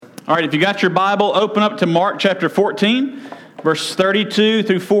All right, if you got your Bible, open up to Mark chapter 14, verse 32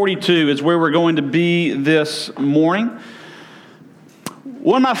 through 42 is where we're going to be this morning.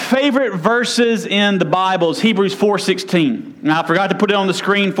 One of my favorite verses in the Bible is Hebrews 4:16. Now, I forgot to put it on the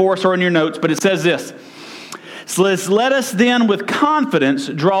screen for us or in your notes, but it says this. So let us then with confidence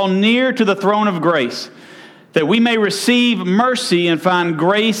draw near to the throne of grace, that we may receive mercy and find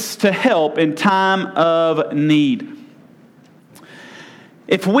grace to help in time of need.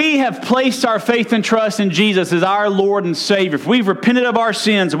 If we have placed our faith and trust in Jesus as our Lord and Savior, if we've repented of our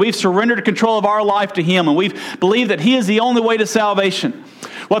sins, and we've surrendered control of our life to Him, and we've believed that He is the only way to salvation,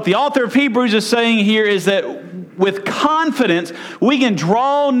 what the author of Hebrews is saying here is that with confidence, we can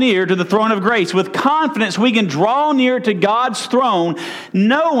draw near to the throne of grace. With confidence, we can draw near to God's throne,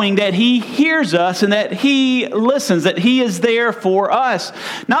 knowing that He hears us and that He listens, that He is there for us.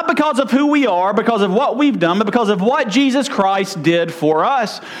 Not because of who we are, because of what we've done, but because of what Jesus Christ did for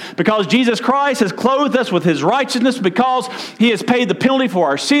us. Because Jesus Christ has clothed us with His righteousness, because He has paid the penalty for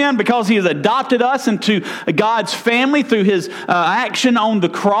our sin, because He has adopted us into God's family through His action on the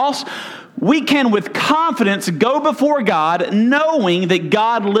cross. We can with confidence go before God knowing that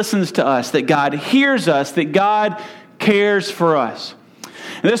God listens to us, that God hears us, that God cares for us.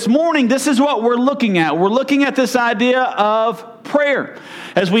 And this morning, this is what we're looking at. We're looking at this idea of prayer.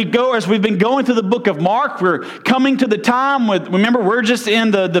 As we've been going through the book of Mark, we're coming to the time remember, we're just in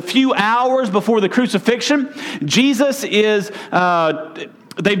the few hours before the crucifixion. Jesus is...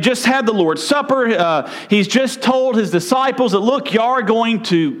 They've just had the Lord's Supper. He's just told His disciples that, look, you're going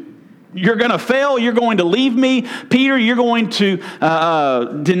to fail. You're going to leave me. Peter, you're going to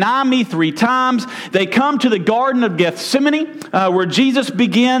deny me 3 times. They come to the Garden of Gethsemane where Jesus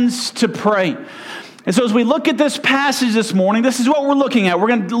begins to pray. And so as we look at this passage this morning, this is what we're looking at. We're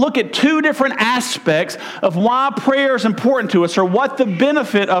going to look at 2 different aspects of why prayer is important to us, or what the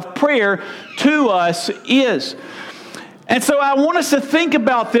benefit of prayer to us is. And so I want us to think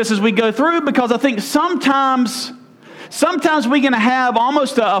about this as we go through, because I think sometimes we can have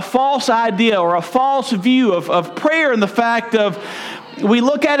almost a false idea or a false view of prayer, and the fact of we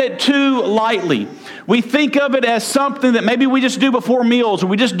look at it too lightly. We think of it as something that maybe we just do before meals, or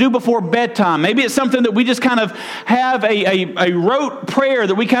we just do before bedtime. Maybe it's something that we just kind of have a rote prayer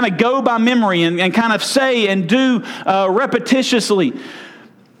that we kind of go by memory and kind of say and do repetitiously.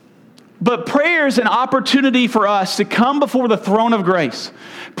 But prayer is an opportunity for us to come before the throne of grace.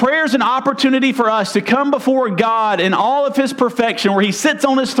 Prayer is an opportunity for us to come before God in all of His perfection, where He sits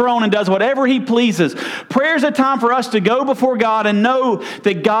on His throne and does whatever He pleases. Prayer is a time for us to go before God and know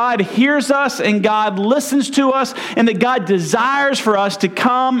that God hears us and God listens to us, and that God desires for us to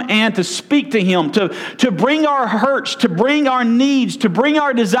come and to speak to Him, to bring our hurts, to bring our needs, to bring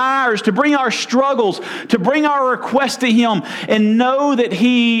our desires, to bring our struggles, to bring our requests to Him, and know that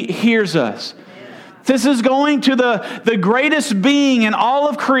He hears us. This is going to the greatest being in all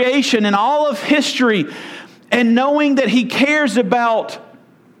of creation and all of history, and knowing that He cares about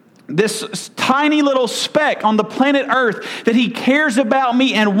this tiny little speck on the planet Earth, that He cares about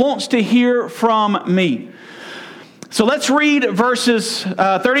me and wants to hear from me. So let's read verses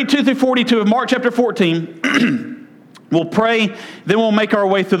 32 through 42 of Mark chapter 14. We'll pray, then we'll make our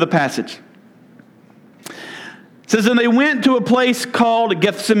way through the passage. It says, and they went to a place called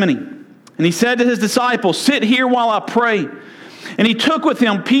Gethsemane. And He said to His disciples, sit here while I pray. And He took with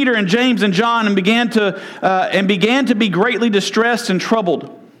Him Peter and James and John and began to be greatly distressed and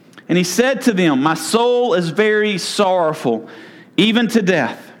troubled. And He said to them, my soul is very sorrowful, even to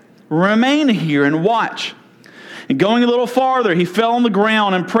death. Remain here and watch. And going a little farther, He fell on the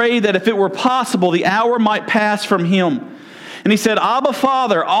ground and prayed that if it were possible, the hour might pass from Him. And He said, Abba,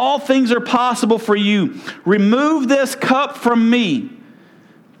 Father, all things are possible for You. Remove this cup from me.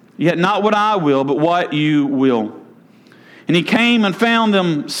 Yet not what I will, but what You will. And He came and found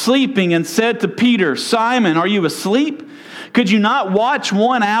them sleeping and said to Peter, Simon, are you asleep? Could you not watch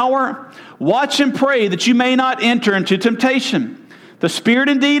 1 hour? Watch and pray that you may not enter into temptation. The spirit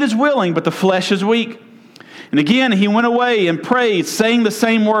indeed is willing, but the flesh is weak. And again He went away and prayed, saying the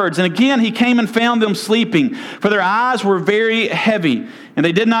same words. And again He came and found them sleeping, for their eyes were very heavy, and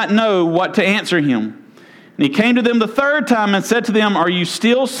they did not know what to answer Him. And He came to them the 3rd time and said to them, are you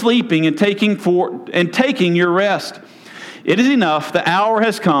still sleeping and taking your rest? It is enough, the hour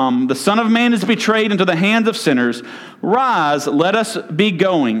has come. The Son of Man is betrayed into the hands of sinners. Rise, let us be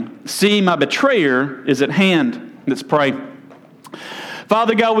going. See, my betrayer is at hand. Let's pray.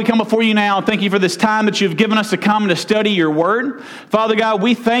 Father God, we come before You now and thank You for this time that You've given us to come and to study Your Word. Father God,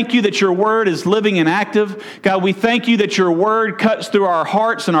 we thank You that Your Word is living and active. God, we thank You that Your Word cuts through our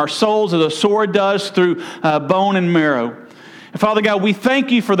hearts and our souls as a sword does through bone and marrow. And Father God, we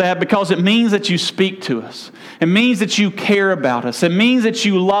thank you for that because it means that you speak to us. It means that you care about us. It means that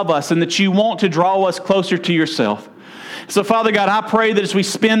you love us and that you want to draw us closer to yourself. So, Father God, I pray that as we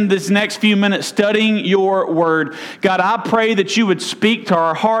spend this next few minutes studying your word, God, I pray that you would speak to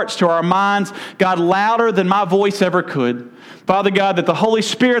our hearts, to our minds, God, louder than my voice ever could. Father God, that the Holy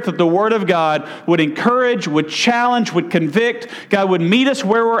Spirit, that the Word of God would encourage, would challenge, would convict, God, would meet us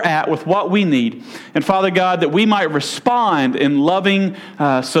where we're at with what we need. And Father God, that we might respond in loving,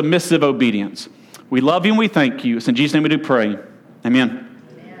 submissive obedience. We love you and we thank you. It's in Jesus' name we do pray. Amen.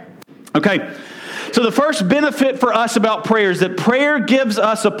 Okay. So the first benefit for us about prayer is that prayer gives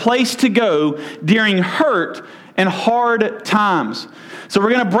us a place to go during hurt and hard times. So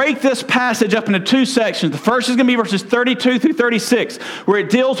we're going to break this passage up into two sections. The first is going to be verses 32 through 36, where it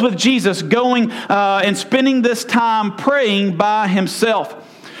deals with Jesus going and spending this time praying by himself.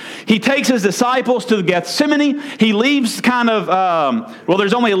 He takes his disciples to Gethsemane. He leaves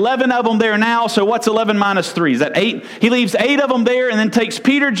there's only 11 of them there now, so what's 11 minus 3? Is that 8? He leaves 8 of them there and then takes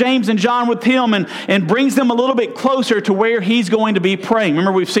Peter, James, and John with him and brings them a little bit closer to where he's going to be praying.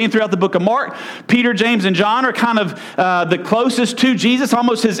 Remember, we've seen throughout the book of Mark, Peter, James, and John are kind of the closest to Jesus,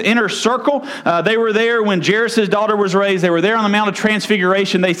 almost his inner circle. They were there when Jairus' daughter was raised. They were there on the Mount of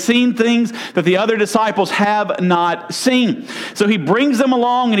Transfiguration. They've seen things that the other disciples have not seen. So he brings them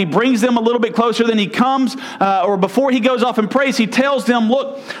along and he brings them a little bit closer. Then he comes, or before he goes off and prays, he tells them,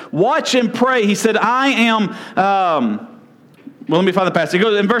 look, watch and pray. He said, I am... let me find the passage. It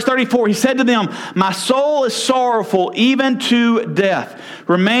goes in verse 34. He said to them, my soul is sorrowful even to death.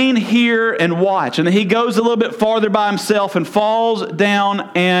 Remain here and watch. And then he goes a little bit farther by himself and falls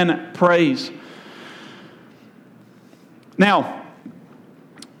down and prays. Now,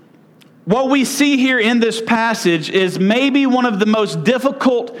 what we see here in this passage is maybe one of the most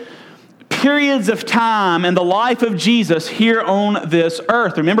difficult periods of time in the life of Jesus here on this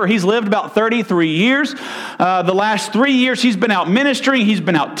earth. Remember, he's lived about 33 years. The last 3 years, he's been out ministering. He's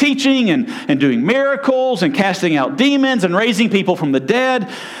been out teaching and doing miracles and casting out demons and raising people from the dead.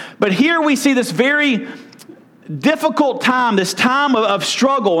 But here we see this very difficult time, this time of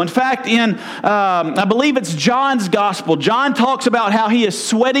struggle. In fact, I believe it's John's gospel, John talks about how he is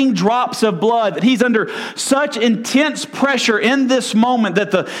sweating drops of blood, that he's under such intense pressure in this moment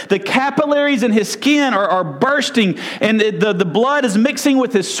that the capillaries in his skin are bursting and the blood is mixing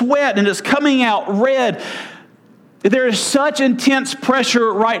with his sweat and is coming out red. There is such intense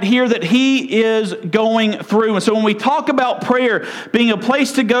pressure right here that he is going through. And so when we talk about prayer being a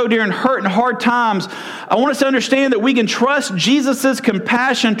place to go during hurt and hard times, I want us to understand that we can trust Jesus'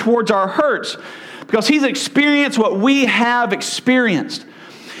 compassion towards our hurts because he's experienced what we have experienced.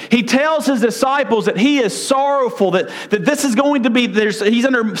 He tells his disciples that he is sorrowful, that this is going to be, he's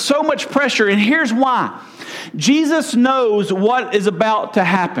under so much pressure. And here's why. Jesus knows what is about to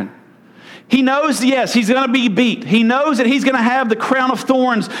happen. He knows, yes, he's going to be beat. He knows that he's going to have the crown of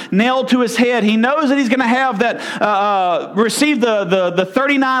thorns nailed to his head. He knows that he's going to have that, receive the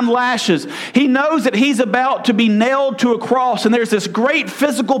 39 lashes. He knows that he's about to be nailed to a cross, and there's this great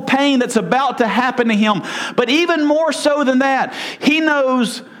physical pain that's about to happen to him. But even more so than that, he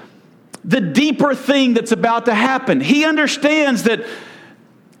knows the deeper thing that's about to happen. He understands that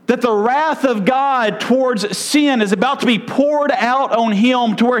the wrath of God towards sin is about to be poured out on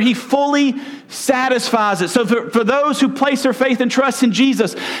him to where he fully satisfies it. So for those who place their faith and trust in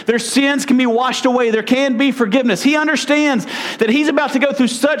Jesus, their sins can be washed away. There can be forgiveness. He understands that he's about to go through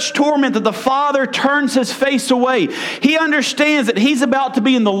such torment that the Father turns his face away. He understands that he's about to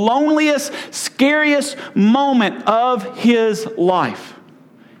be in the loneliest, scariest moment of his life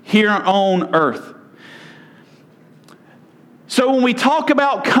here on earth. So when we talk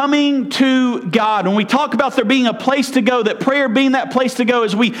about coming to God, when we talk about there being a place to go, that prayer being that place to go,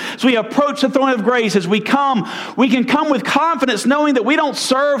 as we approach the throne of grace, as we can come with confidence knowing that we don't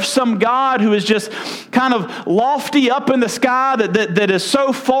serve some God who is just kind of lofty up in the sky that is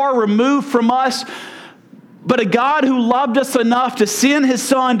so far removed from us, but a God who loved us enough to send his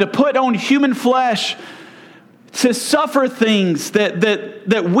Son to put on human flesh, to suffer things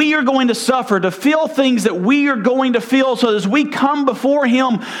that we are going to suffer, to feel things that we are going to feel. So as we come before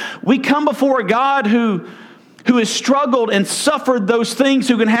him, we come before a God who has struggled and suffered those things,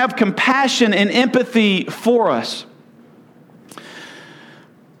 who can have compassion and empathy for us.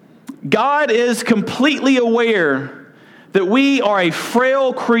 God is completely aware that we are a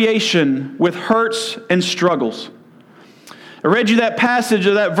frail creation with hurts and struggles. I read you that passage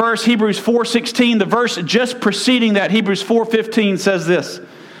of that verse, Hebrews 4:16. The verse just preceding that, Hebrews 4:15, says this: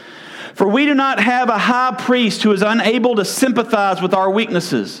 "For we do not have a high priest who is unable to sympathize with our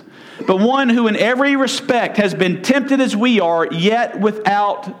weaknesses, but one who in every respect has been tempted as we are, yet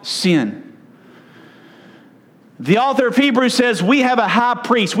without sin. The author of Hebrews says we have a high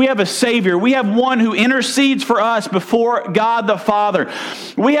priest, we have a Savior, we have one who intercedes for us before God the Father.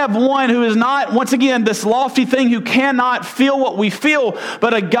 We have one who is not, once again, this lofty thing who cannot feel what we feel,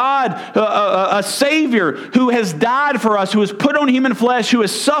 but a God, a Savior who has died for us, who has put on human flesh, who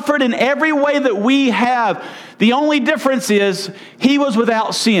has suffered in every way that we have. The only difference is he was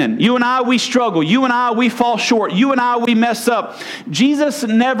without sin. You and I, we struggle. You and I, we fall short. You and I, we mess up. Jesus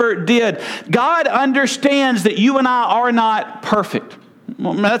never did. God understands that you and I are not perfect.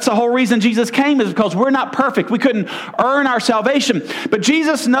 Well, that's the whole reason Jesus came, is because we're not perfect. We couldn't earn our salvation. But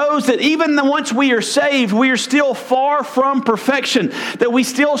Jesus knows that even once we are saved, we are still far from perfection, that we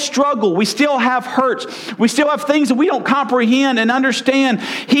still struggle. We still have hurts. We still have things that we don't comprehend and understand.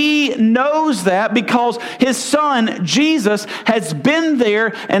 He knows that because his son, Jesus, has been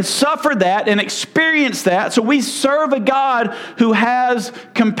there and suffered that and experienced that. So we serve a God who has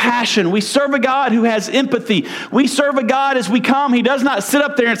compassion. We serve a God who has empathy. We serve a God, as we come, he does not sit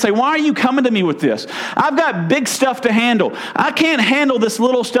up there and say, why are you coming to me with this? I've got big stuff to handle. I can't handle this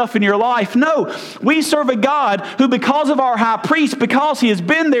little stuff in your life. No, we serve a God who, because of our high priest, because he has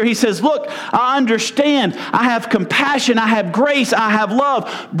been there, he says, look, I understand. I have compassion. I have grace. I have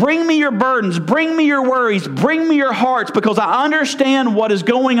love. Bring me your burdens. Bring me your worries. Bring me your hearts, because I understand what is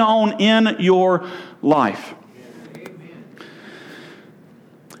going on in your life.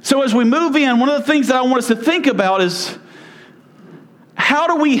 So as we move in, one of the things that I want us to think about is, how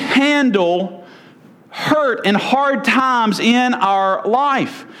do we handle hurt and hard times in our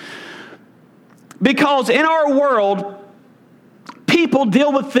life? Because in our world, people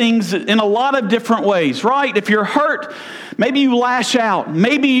deal with things in a lot of different ways, right? If you're hurt, maybe you lash out.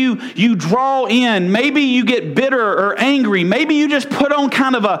 Maybe you draw in. Maybe you get bitter or angry. Maybe you just put on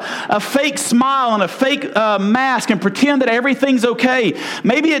kind of a fake smile and a fake mask and pretend that everything's okay.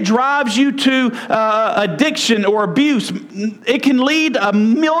 Maybe it drives you to addiction or abuse. It can lead a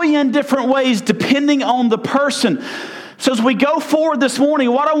million different ways depending on the person. So as we go forward this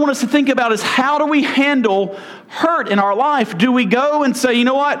morning, what I want us to think about is, how do we handle hurt in our life? Do we go and say, you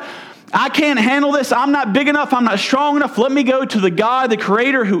know what? I can't handle this. I'm not big enough. I'm not strong enough. Let me go to the God, the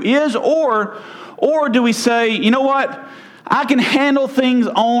Creator who is. Or do we say, you know what? I can handle things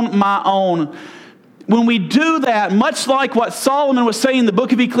on my own. When we do that, much like what Solomon was saying in the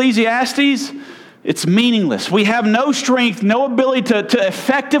book of Ecclesiastes, it's meaningless. We have no strength, no ability to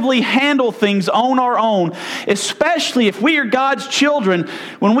effectively handle things on our own, especially if we are God's children,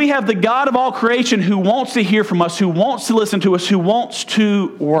 when we have the God of all creation who wants to hear from us, who wants to listen to us, who wants to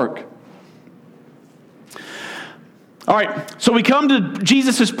work. All right, so we come to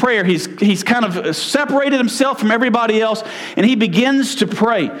Jesus' prayer. He's kind of separated himself from everybody else, and he begins to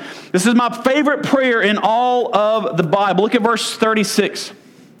pray. This is my favorite prayer in all of the Bible. Look at verse 36.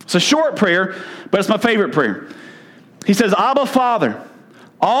 It's a short prayer, but it's my favorite prayer. He says, Abba, Father,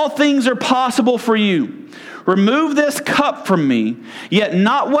 all things are possible for you. Remove this cup from me, yet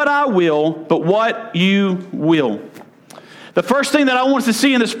not what I will, but what you will. The first thing that I want us to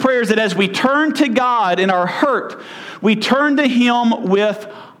see in this prayer is that as we turn to God in our hurt, we turn to him with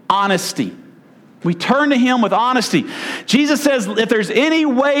honesty. We turn to him with honesty. Jesus says, if there's any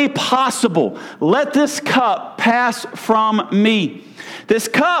way possible, let this cup pass from me. This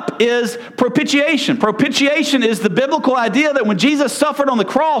cup is propitiation. Propitiation is the biblical idea that when Jesus suffered on the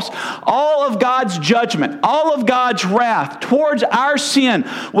cross, all of God's judgment, all of God's wrath towards our sin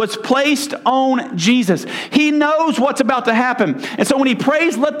was placed on Jesus. He knows what's about to happen. And so when he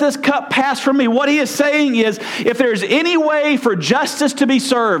prays, let this cup pass from me, what he is saying is, if there's any way for justice to be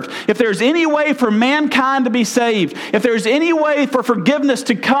served, if there's any way for mankind to be saved, if there's any way for forgiveness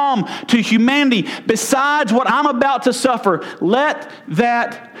to come to humanity besides what I'm about to suffer, let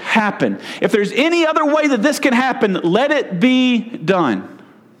that happen. If there's any other way that this can happen, let it be done.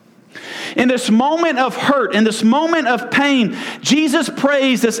 In this moment of hurt, in this moment of pain, Jesus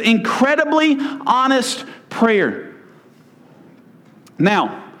prays this incredibly honest prayer.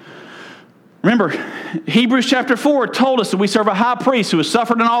 Now, remember, Hebrews chapter 4 told us that we serve a high priest who has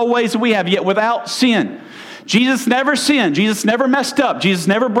suffered in all ways that we have, yet without sin. Jesus never sinned. Jesus never messed up. Jesus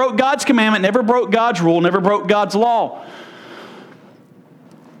never broke God's commandment, never broke God's rule, never broke God's law.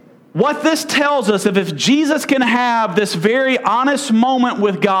 What this tells us, if Jesus can have this very honest moment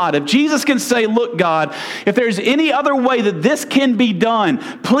with God, if Jesus can say, look, God, if there's any other way that this can be done,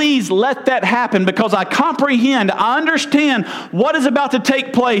 please let that happen, because I comprehend, I understand what is about to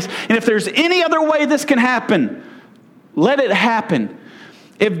take place. And if there's any other way this can happen, let it happen.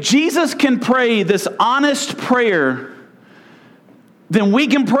 If Jesus can pray this honest prayer, then we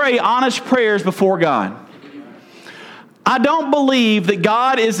can pray honest prayers before God. I don't believe that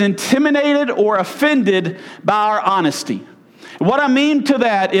God is intimidated or offended by our honesty. What I mean to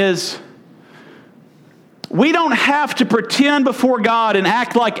that is, we don't have to pretend before God and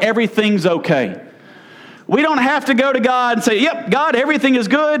act like everything's okay. We don't have to go to God and say, yep, God, everything is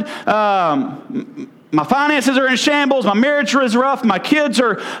good. My finances are in shambles. My marriage is rough. My kids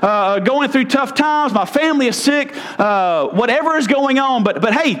are going through tough times. My family is sick. Whatever is going on.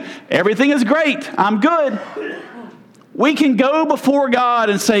 But hey, everything is great. I'm good. We can go before God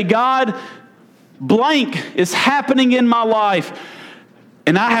and say, God, blank is happening in my life,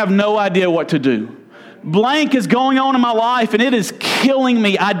 and I have no idea what to do. Blank is going on in my life, and it is killing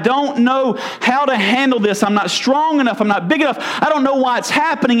me. I don't know how to handle this. I'm not strong enough. I'm not big enough. I don't know why it's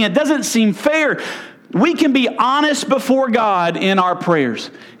happening. It doesn't seem fair. We can be honest before God in our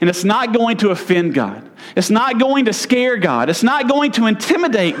prayers, and it's not going to offend God. It's not going to scare God. It's not going to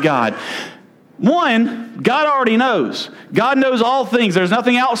intimidate God. One, God already knows. God knows all things. There's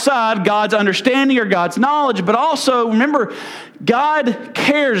nothing outside God's understanding or God's knowledge. But also, remember, God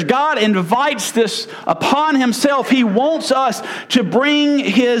cares. God invites this upon himself. He wants us to bring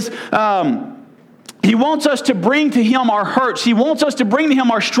He wants us to bring to him our hurts. He wants us to bring to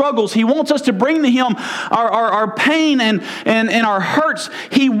him our struggles. He wants us to bring to him our pain and our hurts.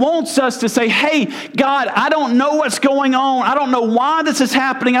 He wants us to say, hey, God, I don't know what's going on. I don't know why this is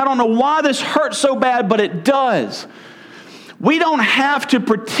happening. I don't know why this hurts so bad, but it does. We don't have to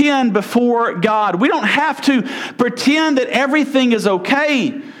pretend before God. We don't have to pretend that everything is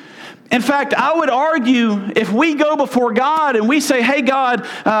okay. In fact, I would argue if we go before God and we say, hey, God,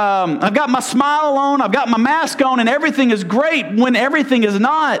 I've got my smile on, I've got my mask on, and everything is great when everything is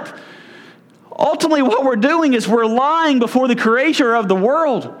not. Ultimately, what we're doing is we're lying before the creator of the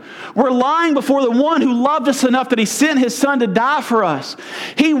world. We're lying before the one who loved us enough that he sent his son to die for us.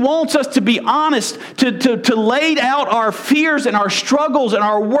 He wants us to be honest, to lay out our fears and our struggles and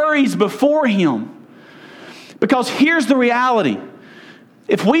our worries before him. Because here's the reality.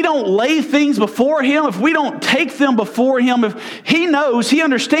 If we don't lay things before him, if we don't take them before him, if he knows, he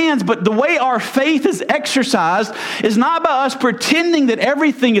understands, but the way our faith is exercised is not by us pretending that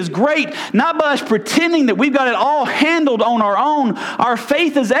everything is great, not by us pretending that we've got it all handled on our own. Our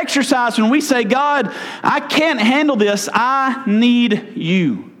faith is exercised when we say, God, I can't handle this. I need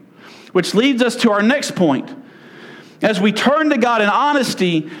you. Which leads us to our next point. As we turn to God in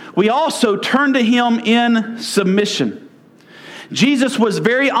honesty, we also turn to him in submission. Jesus was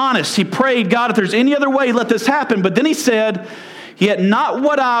very honest. He prayed, God, if there's any other way, let this happen. But then he said, yet not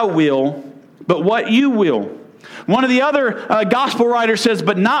what I will, but what you will. One of the other gospel writers says,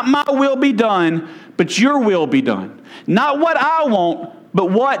 but not my will be done, but your will be done. Not what I want,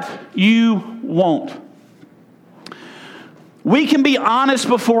 but what you want. We can be honest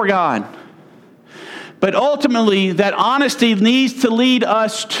before God. But ultimately, that honesty needs to lead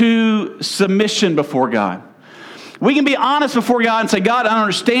us to submission before God. We can be honest before God and say, God, I don't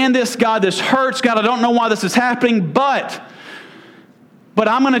understand this. God, this hurts. God, I don't know why this is happening, but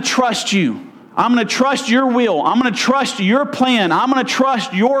I'm going to trust you. I'm going to trust your will. I'm going to trust your plan. I'm going to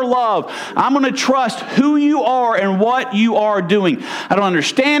trust your love. I'm going to trust who you are and what you are doing. I don't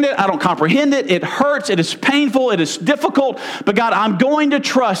understand it. I don't comprehend it. It hurts. It is painful. It is difficult. But God, I'm going to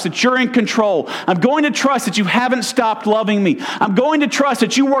trust that you're in control. I'm going to trust that you haven't stopped loving me. I'm going to trust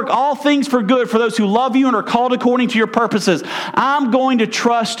that you work all things for good for those who love you and are called according to your purposes. I'm going to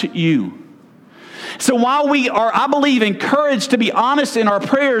trust you. So while we are, I believe, encouraged to be honest in our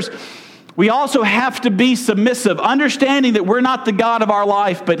prayers, we also have to be submissive, understanding that we're not the God of our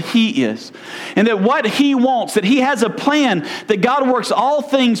life, but he is. And that what he wants, that he has a plan, that God works all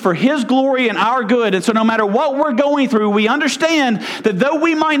things for his glory and our good. And so no matter what we're going through, we understand that though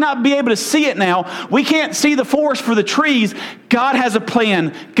we might not be able to see it now, we can't see the forest for the trees. God has a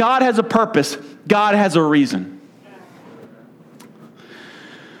plan. God has a purpose. God has a reason.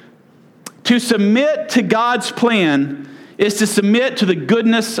 To submit to God's plan is to submit to the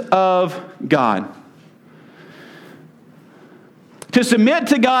goodness of God. To submit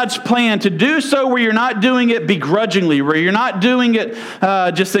to God's plan, to do so where you're not doing it begrudgingly, where you're not doing it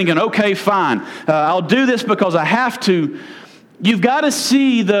just thinking, okay, fine, I'll do this because I have to. You've got to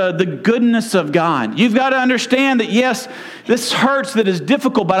see the goodness of God. You've got to understand that, yes, this hurts, that is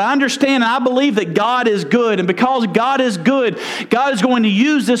difficult, but I understand and I believe that God is good. And because God is good, God is going to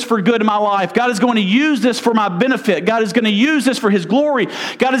use this for good in my life. God is going to use this for my benefit. God is going to use this for his glory.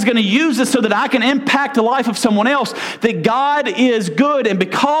 God is going to use this so that I can impact the life of someone else. That God is good, and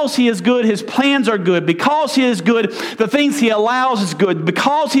because he is good, his plans are good. Because he is good, the things he allows is good.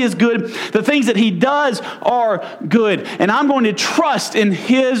 Because he is good, the things that he does are good. And I'm going to to trust in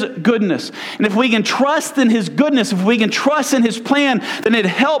His goodness. And if we can trust in His goodness, if we can trust in His plan, then it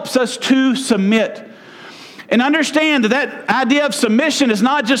helps us to submit. And understand that idea of submission is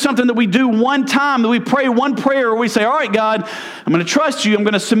not just something that we do one time, that we pray one prayer, or we say, all right, God, I'm going to trust you, I'm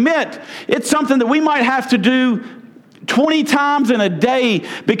going to submit. It's something that we might have to do 20 times in a day,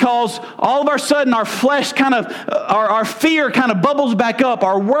 because all of a sudden our flesh our fear kind of bubbles back up,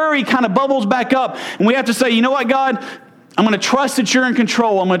 our worry kind of bubbles back up, and we have to say, you know what, God, I'm going to trust that you're in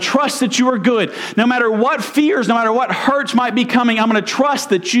control. I'm going to trust that you are good. No matter what fears, no matter what hurts might be coming, I'm going to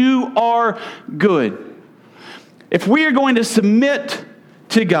trust that you are good. If we are going to submit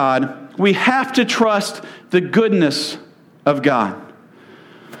to God, we have to trust the goodness of God.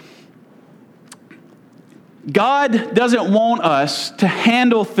 God doesn't want us to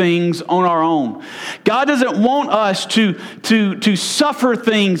handle things on our own. God doesn't want us to suffer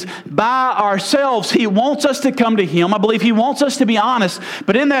things by ourselves. He wants us to come to Him. I believe He wants us to be honest,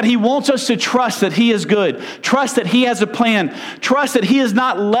 but in that He wants us to trust that He is good. Trust that He has a plan. Trust that He has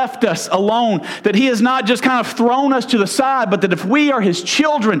not left us alone, that He has not just kind of thrown us to the side, but that if we are His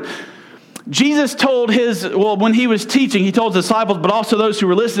children, Jesus told when He was teaching, He told His disciples, but also those who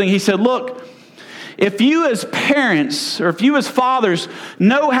were listening, He said, look, if you as parents or if you as fathers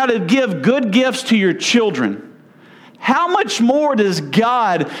know how to give good gifts to your children, how much more does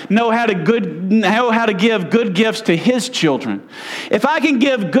God know how to give good gifts to His children? If I can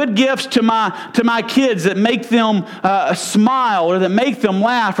give good gifts to my kids that make them smile, or that make them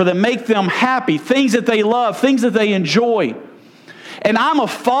laugh, or that make them happy, things that they love, things that they enjoy, and I'm a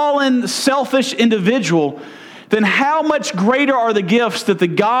fallen, selfish individual, then how much greater are the gifts that the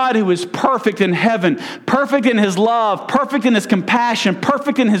God who is perfect in heaven, perfect in His love, perfect in His compassion,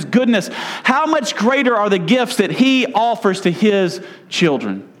 perfect in His goodness, how much greater are the gifts that He offers to His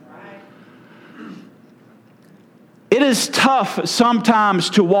children? It is tough sometimes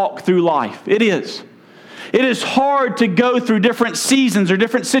to walk through life. It is. It is hard to go through different seasons or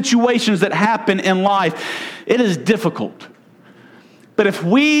different situations that happen in life. It is difficult. But if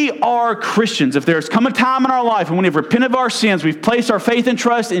we are Christians, if there's come a time in our life and when we've repented of our sins, we've placed our faith and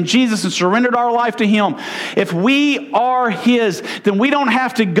trust in Jesus and surrendered our life to Him, if we are His, then we don't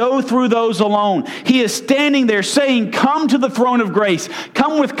have to go through those alone. He is standing there saying, come to the throne of grace.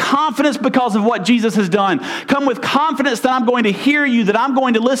 Come with confidence because of what Jesus has done. Come with confidence that I'm going to hear you, that I'm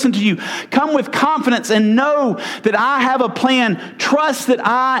going to listen to you. Come with confidence and know that I have a plan. Trust that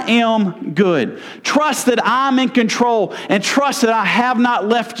I am good. Trust that I'm in control, and trust that I have not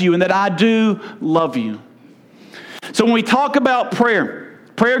left you and that I do love you. So when we talk about prayer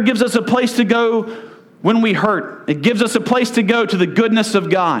gives us a place to go when we hurt. It gives us a place to go to the goodness of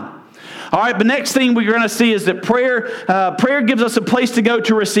God. All right, the next thing we're going to see is that prayer gives us a place to go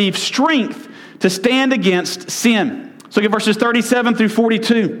to receive strength to stand against sin. So look at verses 37 through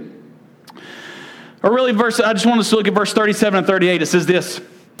 42. Or really, I just want us to look at verse 37 and 38. It says this,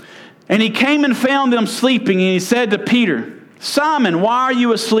 and He came and found them sleeping, and He said to Peter, Simon, why are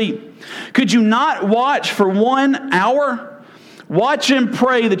you asleep? Could you not watch for 1 hour? Watch and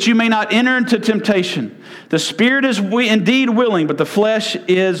pray that you may not enter into temptation. The spirit is indeed willing, but the flesh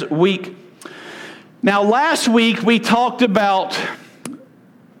is weak. Now, last week we talked about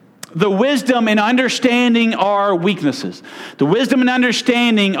the wisdom in understanding our weaknesses, the wisdom in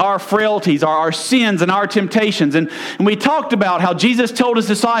understanding our frailties, our sins and our temptations. And we talked about how Jesus told His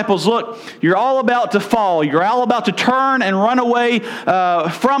disciples, look, you're all about to fall. You're all about to turn and run away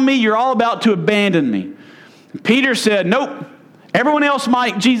from me. You're all about to abandon me. And Peter said, nope. Everyone else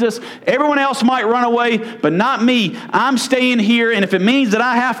might, Jesus, everyone else might run away, but not me. I'm staying here, and if it means that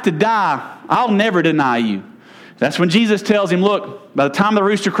I have to die, I'll never deny you. That's when Jesus tells him, look, by the time the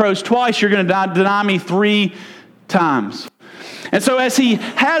rooster crows twice, you're going to deny me 3 times. And so as he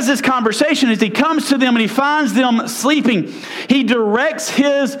has this conversation, as he comes to them and he finds them sleeping, he directs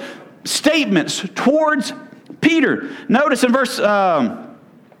his statements towards Peter. Notice in verse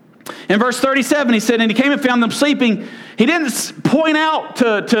 37, he said, and he came and found them sleeping. He didn't point out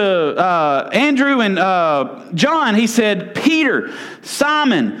to Andrew and John. He said, Peter,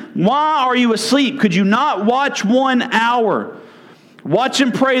 Simon, why are you asleep? Could you not watch 1 hour? Watch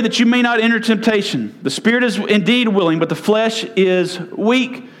and pray that you may not enter temptation. The spirit is indeed willing, but the flesh is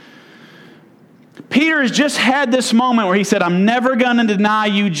weak. Peter has just had this moment where he said, I'm never going to deny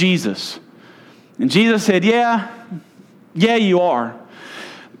you, Jesus. And Jesus said, yeah, you are.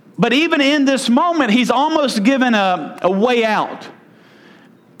 But even in this moment, he's almost given a way out.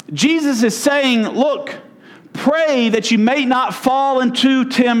 Jesus is saying, look, Pray that you may not fall into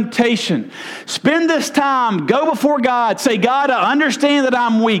temptation. Spend this time, go before God. Say, God, I understand that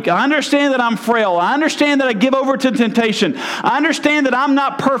I'm weak. I understand that I'm frail. I understand that I give over to temptation. I understand that I'm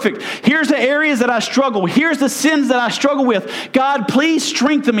not perfect. Here's the areas that I struggle. Here's the sins that I struggle with. God, please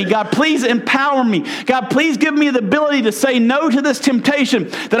strengthen me. God, please empower me. God, please give me the ability to say no to this temptation,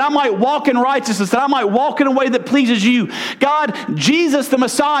 that I might walk in righteousness, that I might walk in a way that pleases you. God, Jesus the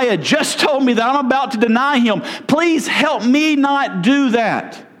Messiah just told me that I'm about to deny him. Please help me not do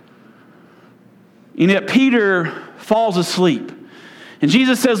that. And yet Peter falls asleep. And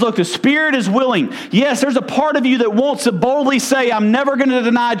Jesus says, look, the spirit is willing. Yes, there's a part of you that wants to boldly say, I'm never going to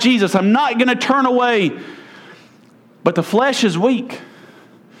deny Jesus. I'm not going to turn away. But the flesh is weak.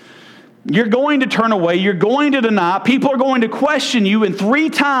 You're going to turn away. You're going to deny. People are going to question you. And 3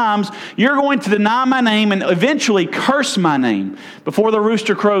 times you're going to deny my name and eventually curse my name before the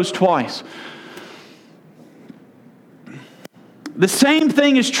rooster crows twice. The same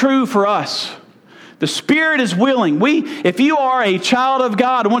thing is true for us. The Spirit is willing. If you are a child of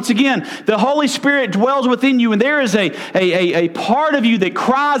God, once again, the Holy Spirit dwells within you, and there is a part of you that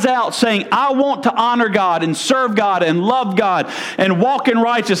cries out saying, I want to honor God and serve God and love God and walk in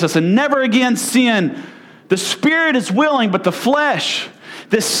righteousness and never again sin. The Spirit is willing, but the flesh,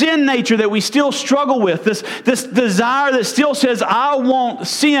 this sin nature that we still struggle with, this desire that still says, I won't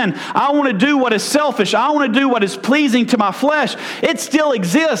sin. I want to do what is selfish. I want to do what is pleasing to my flesh. It still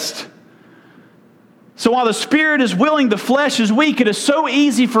exists. So while the Spirit is willing, the flesh is weak. It is so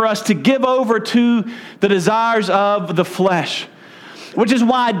easy for us to give over to the desires of the flesh. Which is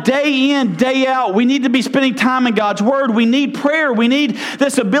why day in, day out, we need to be spending time in God's Word. We need prayer. We need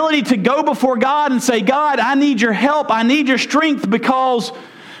this ability to go before God and say, God, I need your help. I need your strength because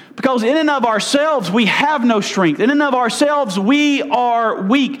in and of ourselves, we have no strength. In and of ourselves, we are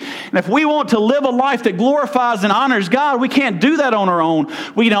weak. And if we want to live a life that glorifies and honors God, we can't do that on our own.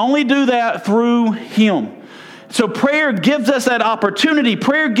 We can only do that through Him. So prayer gives us that opportunity.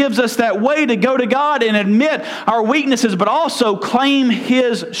 Prayer gives us that way to go to God and admit our weaknesses, but also claim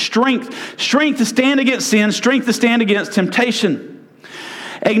His strength. Strength to stand against sin, strength to stand against temptation.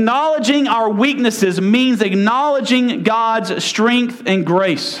 Acknowledging our weaknesses means acknowledging God's strength and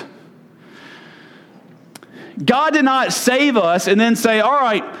grace. God did not save us and then say, all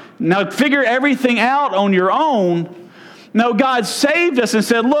right, now figure everything out on your own. No, God saved us and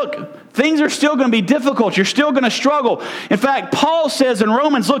said, look, things are still going to be difficult. You're still going to struggle. In fact, Paul says in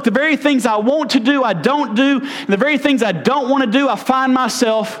Romans, look, the very things I want to do, I don't do. And the very things I don't want to do, I find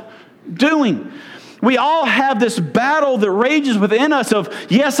myself doing. We all have this battle that rages within us of,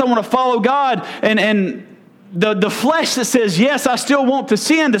 yes, I want to follow God. And the flesh that says, yes, I still want to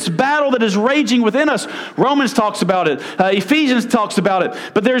sin. This battle that is raging within us. Romans talks about it. Ephesians talks about it.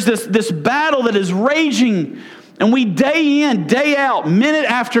 But there's this battle that is raging. And we day in, day out, minute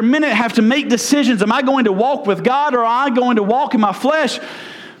after minute have to make decisions. Am I going to walk with God or am I going to walk in my flesh?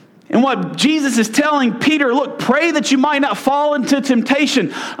 And what Jesus is telling Peter, look, pray that you might not fall into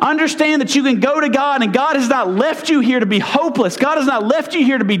temptation. Understand that you can go to God, and God has not left you here to be hopeless. God has not left you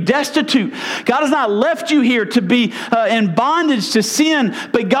here to be destitute. God has not left you here to be in bondage to sin.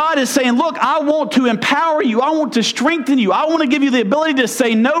 But God is saying, look, I want to empower you. I want to strengthen you. I want to give you the ability to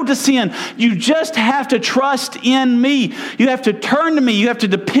say no to sin. You just have to trust in me. You have to turn to me. You have to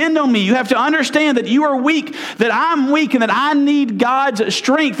depend on me. You have to understand that you are weak, that I'm weak, and that I need God's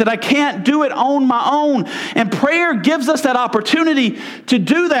strength, that I can't do it on my own. And prayer gives us that opportunity to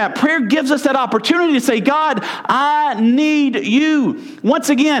do that. Prayer gives us that opportunity to say, God, I need you. Once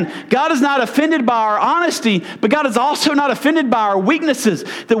again, God is not offended by our honesty, but God is also not offended by our weaknesses.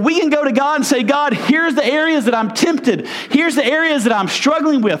 That we can go to God and say, God, here's the areas that I'm tempted. Here's the areas that I'm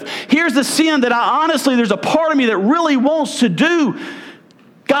struggling with. Here's the sin that there's a part of me that really wants to do.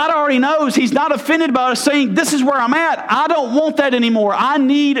 God already knows. He's not offended by us saying, this is where I'm at. I don't want that anymore. I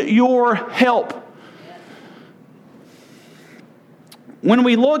need your help. When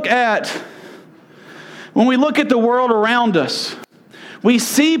we look at the world around us, we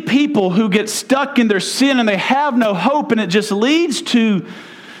see people who get stuck in their sin and they have no hope, and it just leads to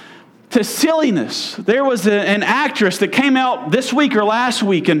silliness. There was an actress that came out this week or last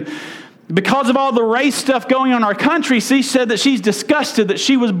week, and because of all the race stuff going on in our country, she said that she's disgusted that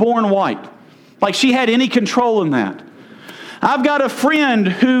she was born white. Like she had any control in that. I've got a friend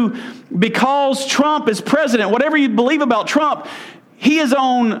who, because Trump is president, whatever you believe about Trump, he is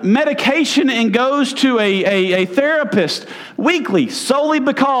on medication and goes to a therapist weekly solely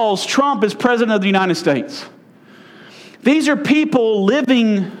because Trump is president of the United States. These are people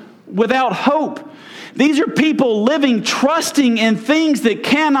living without hope. These are people living, trusting in things that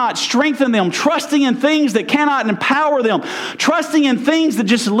cannot strengthen them, trusting in things that cannot empower them, trusting in things that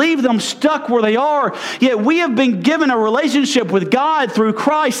just leave them stuck where they are. Yet we have been given a relationship with God through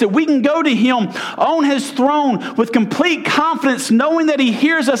Christ that we can go to Him on His throne with complete confidence, knowing that He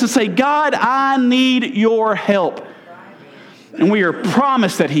hears us and say, God, I need your help. And we are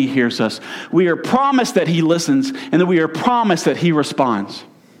promised that He hears us. We are promised that He listens, and that we are promised that He responds.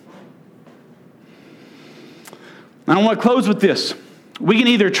 And I want to close with this. We can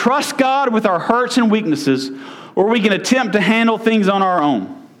either trust God with our hurts and weaknesses, or we can attempt to handle things on our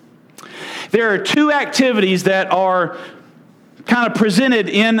own. There are two activities that are kind of presented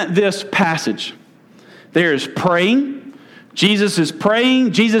in this passage. There's praying. Jesus is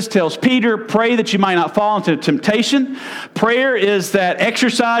praying. Jesus tells Peter, pray that you might not fall into temptation. Prayer is that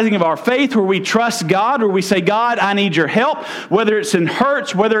exercising of our faith where we trust God, where we say, God, I need your help, whether it's in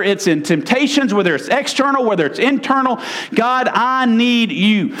hurts, whether it's in temptations, whether it's external, whether it's internal. God, I need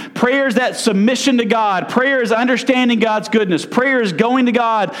you. Prayer is that submission to God. Prayer is understanding God's goodness. Prayer is going to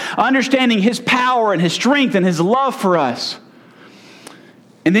God, understanding His power and His strength and His love for us.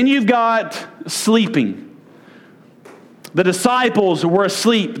 And then you've got sleeping. The disciples were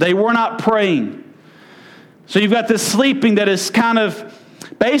asleep. They were not praying. So you've got this sleeping that is kind of,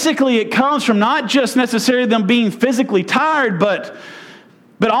 basically it comes from not just necessarily them being physically tired, but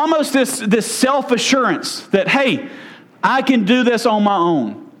almost this self-assurance that, hey, I can do this on my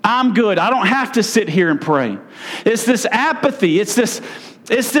own. I'm good. I don't have to sit here and pray. It's this apathy. It's this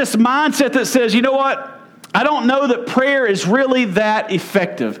mindset that says, you know what? I don't know that prayer is really that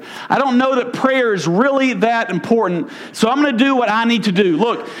effective. I don't know that prayer is really that important. So I'm going to do what I need to do.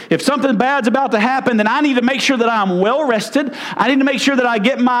 Look, if something bad's about to happen, then I need to make sure that I'm well rested. I need to make sure that I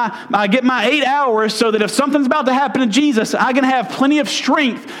get my 8 hours so that if something's about to happen to Jesus, I can have plenty of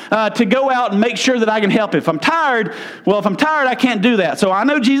strength to go out and make sure that I can help. If I'm tired, I can't do that. So I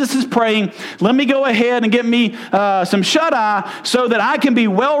know Jesus is praying. Let me go ahead and get me some shut-eye so that I can be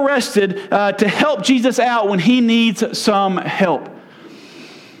well rested to help Jesus out when He needs some help.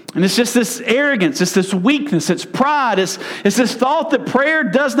 And it's just this arrogance, it's this weakness, it's pride, it's this thought that prayer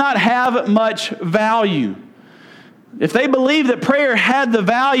does not have much value. If they believed that prayer had the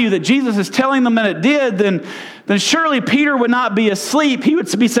value that Jesus is telling them that it did, then surely Peter would not be asleep. He would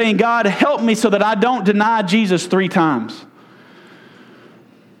be saying, God, help me so that I don't deny Jesus 3 times.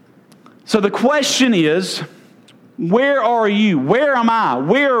 So the question is, where are you? Where am I?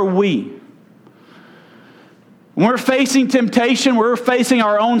 Where are we? When we're facing temptation, when we're facing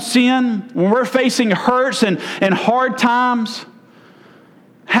our own sin, when we're facing hurts and hard times,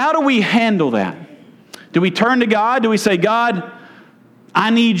 how do we handle that? Do we turn to God? Do we say, God, I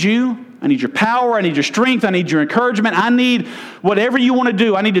need you. I need your power. I need your strength. I need your encouragement. I need whatever you want to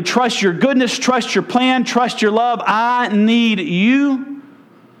do. I need to trust your goodness, trust your plan, trust your love. I need you.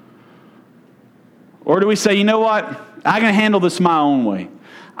 Or do we say, you know what? I can handle this my own way.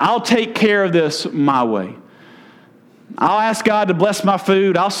 I'll take care of this my way. I'll ask God to bless my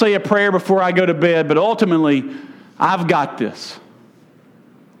food. I'll say a prayer before I go to bed, but ultimately, I've got this.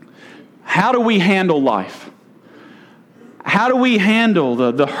 How do we handle life? How do we handle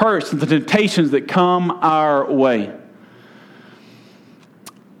the hurts and the temptations that come our way?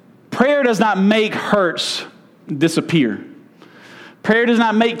 Prayer does not make hurts disappear. Prayer does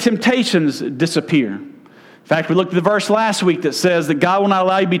not make temptations disappear. In fact, we looked at the verse last week that says that God will not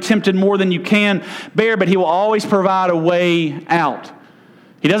allow you to be tempted more than you can bear, but He will always provide a way out.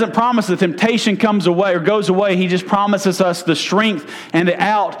 He doesn't promise that temptation comes away or goes away. He just promises us the strength and the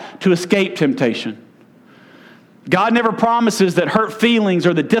out to escape temptation. God never promises that hurt feelings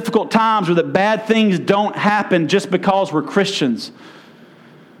or the difficult times or that bad things don't happen just because we're Christians.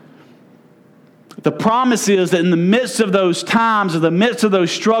 The promise is that in the midst of those times, in the midst of those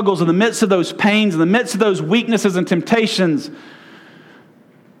struggles, in the midst of those pains, in the midst of those weaknesses and temptations,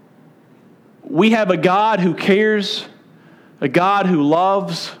 we have a God who cares, a God who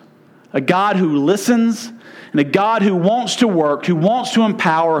loves, a God who listens, and a God who wants to work, who wants to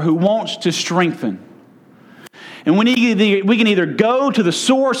empower, who wants to strengthen. And we can either go to the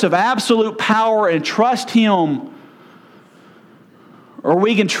source of absolute power and trust Him, or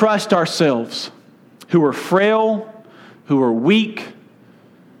we can trust ourselves, who are frail, who are weak.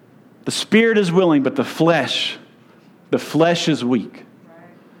 The spirit is willing, but the flesh is weak.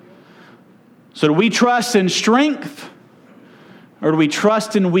 So do we trust in strength, or do we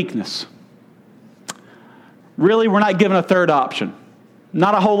trust in weakness? Really, we're not given a third option.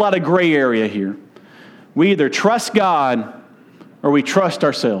 Not a whole lot of gray area here. We either trust God or we trust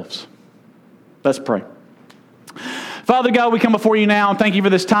ourselves. Let's pray. Father God, we come before you now and thank you for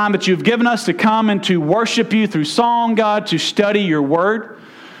this time that you've given us to come and to worship you through song, God, to study your word.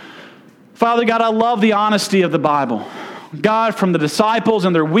 Father God, I love the honesty of the Bible. God, from the disciples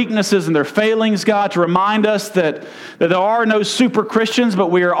and their weaknesses and their failings, God, to remind us that there are no super Christians,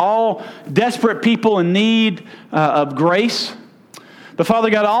 but we are all desperate people in need of grace. But Father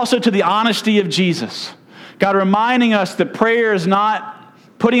God, also to the honesty of Jesus. God, reminding us that prayer is not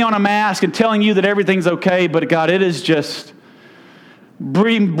putting on a mask and telling you that everything's okay, but God, it is just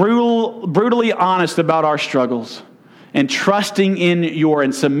being brutally honest about our struggles and trusting in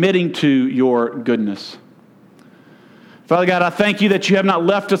and submitting to your goodness. Father God, I thank you that you have not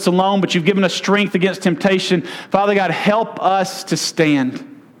left us alone, but you've given us strength against temptation. Father God, help us to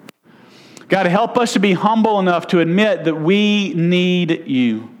stand. God, help us to be humble enough to admit that we need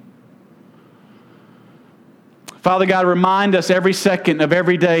you. Father God, remind us every second of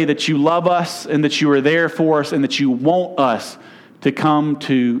every day that you love us and that you are there for us and that you want us to come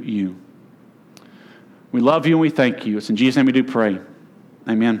to you. We love you and we thank you. It's in Jesus' name we do pray.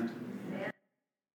 Amen.